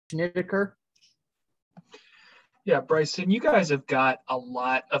it occur? Yeah, Bryson, you guys have got a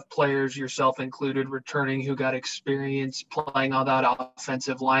lot of players, yourself included, returning who got experience playing on that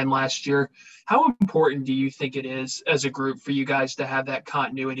offensive line last year. How important do you think it is as a group for you guys to have that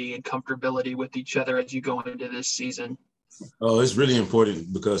continuity and comfortability with each other as you go into this season? Oh, it's really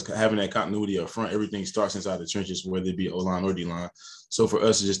important because having that continuity up front, everything starts inside the trenches, whether it be O-line or D-line. So for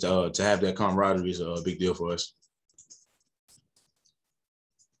us, just to have that camaraderie is a big deal for us.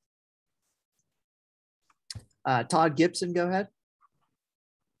 Todd Gibson, go ahead.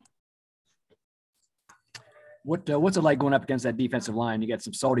 What's it like going up against that defensive line? You got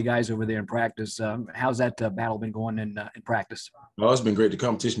some salty guys over there in practice. How's that battle been going in practice? Well, it's been great. The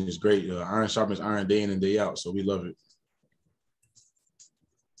competition is great. Iron sharpens iron day in and day out, so we love it.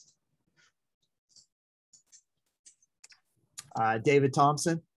 David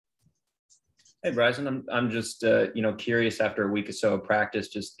Thompson. Hey, Bryson, I'm just, curious after a week or so of practice,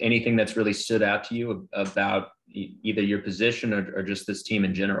 just anything that's really stood out to you about either your position or just this team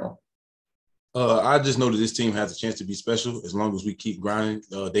in general? I just know that this team has a chance to be special as long as we keep grinding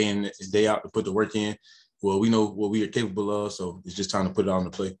day in and day out to put the work in. Well, we know what we are capable of, so it's just time to put it on the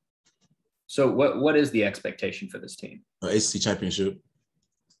play. So what is the expectation for this team? ACC championship.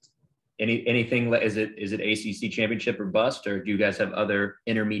 Anything, is it ACC championship or bust, or do you guys have other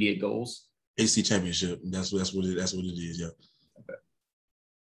intermediate goals? ACC championship. That's what it is. Yeah.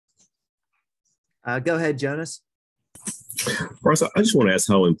 Okay. Go ahead, Jonas. Bryce, I just want to ask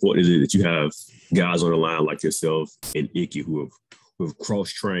how important is it that you have guys on the line like yourself and Icky who have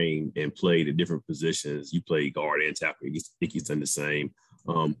cross-trained and played at different positions. You play guard and tackle. Icky's done the same.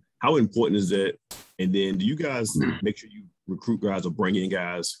 How important is that? And then do you guys make sure you recruit guys or bring in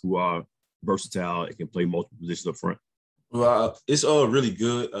guys who are versatile and can play multiple positions up front? Well, it's really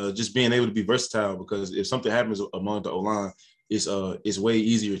good just being able to be versatile, because if something happens among the O-line, it's way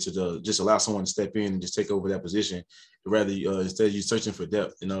easier to just allow someone to step in and just take over that position, rather instead of you searching for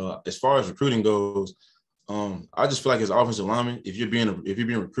depth. As far as recruiting goes, I just feel like as an offensive lineman, if you're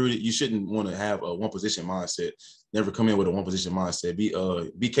being recruited, you shouldn't want to have a one position mindset. Never come in with a one position mindset.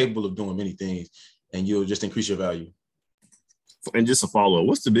 Be capable of doing many things, and you'll just increase your value. And just a follow-up,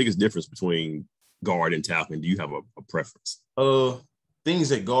 what's the biggest difference between guard and tackle? Do you have a preference?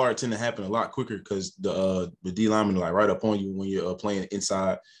 Things at guard tend to happen a lot quicker because the D linemen are like right up on you when you're playing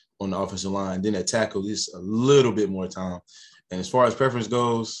inside on the offensive line. Then at tackle, it's a little bit more time. And as far as preference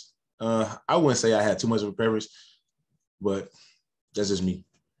goes, I wouldn't say I had too much of a preference, but that's just me.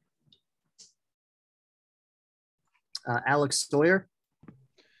 Alex Stoyer.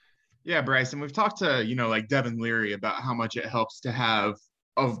 Yeah, Bryson, we've talked to, like Devin Leary about how much it helps to have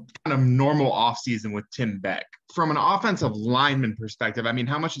a kind of normal offseason with Tim Beck. From an offensive lineman perspective, I mean,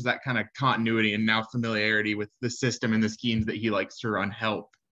 how much is that kind of continuity and now familiarity with the system and the schemes that he likes to run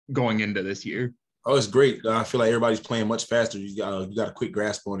help going into this year? Oh, it's great. I feel like everybody's playing much faster. You got a quick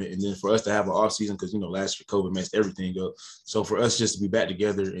grasp on it. And then for us to have an off season, because, last year COVID messed everything up. So for us just to be back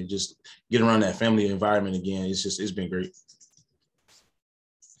together and just get around that family environment again, it's been great.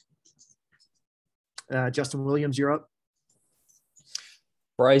 Justin Williams, you're up.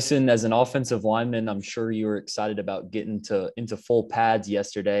 Bryson, as an offensive lineman, I'm sure you were excited about getting into full pads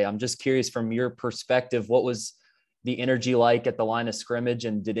yesterday. I'm just curious from your perspective, what was the energy like at the line of scrimmage,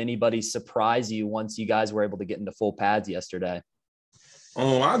 and did anybody surprise you once you guys were able to get into full pads yesterday?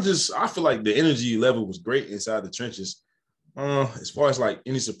 I feel like the energy level was great inside the trenches. As far as like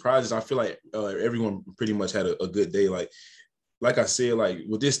any surprises, I feel like everyone pretty much had a good day. Like I said, like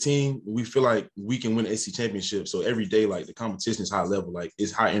with this team, we feel like we can win the ACC championship. So every day, like the competition is high level, like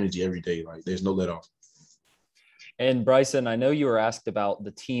it's high energy every day. Like there's no let off. And Bryson, I know you were asked about the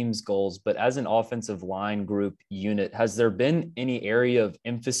team's goals, but as an offensive line group unit, has there been any area of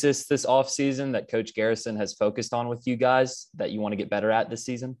emphasis this offseason that Coach Garrison has focused on with you guys that you want to get better at this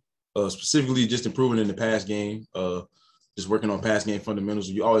season? Specifically, just improving in the pass game, just working on pass game fundamentals.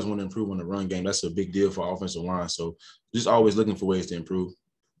 You always want to improve on the run game. That's a big deal for offensive line. So just always looking for ways to improve,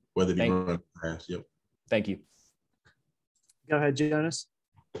 whether it be run or pass. Yep. Thank you. Go ahead, Jonas.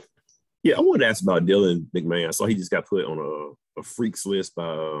 Yeah, I wanted to ask about Dylan McMahon. I saw he just got put on a freaks list by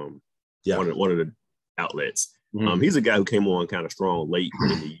one of the outlets. Mm-hmm. He's a guy who came on kind of strong late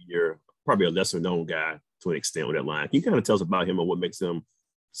in the year, probably a lesser known guy to an extent with that line. Can you kind of tell us about him and what makes him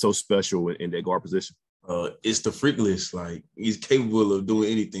so special in that guard position? It's the freak list. Like, he's capable of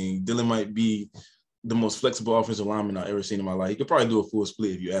doing anything. Dylan might be the most flexible offensive lineman I've ever seen in my life. He could probably do a full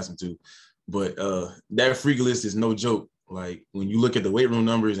split if you ask him to. But that freak list is no joke. Like, when you look at the weight room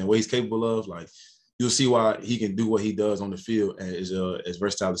numbers and what he's capable of, like, you'll see why he can do what he does on the field and is as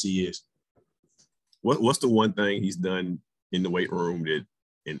versatile as he is. What's the one thing he's done in the weight room that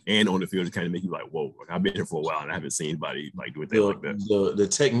and on the field to kind of make you like, whoa, like I've been here for a while and I haven't seen anybody like do anything like that. The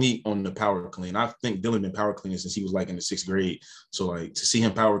technique on the power clean. I think Dylan been power cleaning since he was like in the 6th grade. So like to see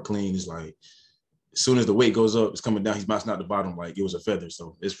him power clean is like, as soon as the weight goes up, it's coming down, he's bouncing out the bottom like it was a feather.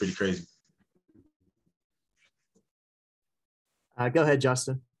 So it's pretty crazy. Go ahead,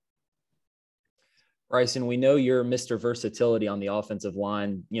 Justin. Bryson, we know you're Mr. Versatility on the offensive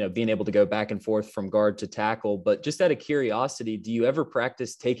line, you know, being able to go back and forth from guard to tackle. But just out of curiosity, do you ever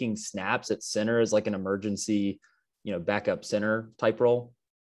practice taking snaps at center as like an emergency, you know, backup center type role?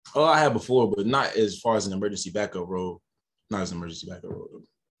 Oh, I have before, but not as far as an emergency backup role. Not as an emergency backup role.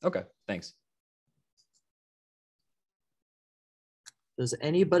 Okay, thanks. Does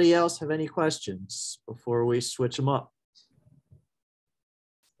anybody else have any questions before we switch them up?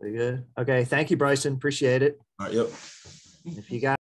 Very good. Okay, thank you, Bryson. Appreciate it. All right, yep. If you got